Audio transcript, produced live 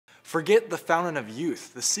Forget the fountain of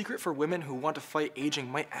youth. The secret for women who want to fight aging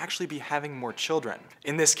might actually be having more children.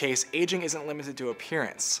 In this case, aging isn't limited to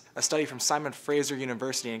appearance. A study from Simon Fraser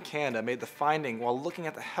University in Canada made the finding while looking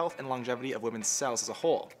at the health and longevity of women's cells as a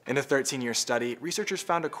whole. In a 13-year study, researchers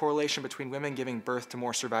found a correlation between women giving birth to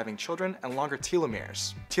more surviving children and longer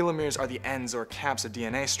telomeres. Telomeres are the ends or caps of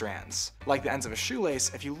DNA strands. Like the ends of a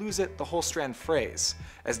shoelace, if you lose it, the whole strand frays.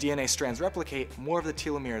 As DNA strands replicate, more of the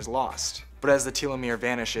telomere is lost. But as the telomere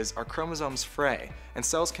vanishes, our chromosomes fray, and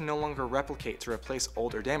cells can no longer replicate to replace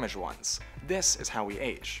old or damaged ones. This is how we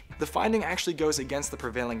age. The finding actually goes against the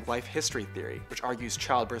prevailing life history theory, which argues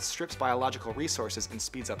childbirth strips biological resources and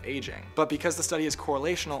speeds up aging. But because the study is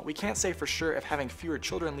correlational, we can't say for sure if having fewer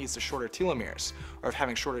children leads to shorter telomeres, or if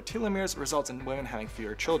having shorter telomeres results in women having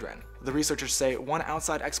fewer children. The researchers say one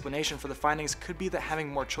outside explanation for the findings could be that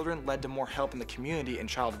having more children led to more help in the community in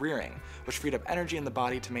child rearing, which freed up energy in the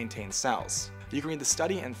body to maintain cells. You can read the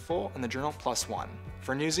study in full in the journal PLOS One.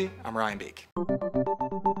 For Newsy, I'm Ryan Beek.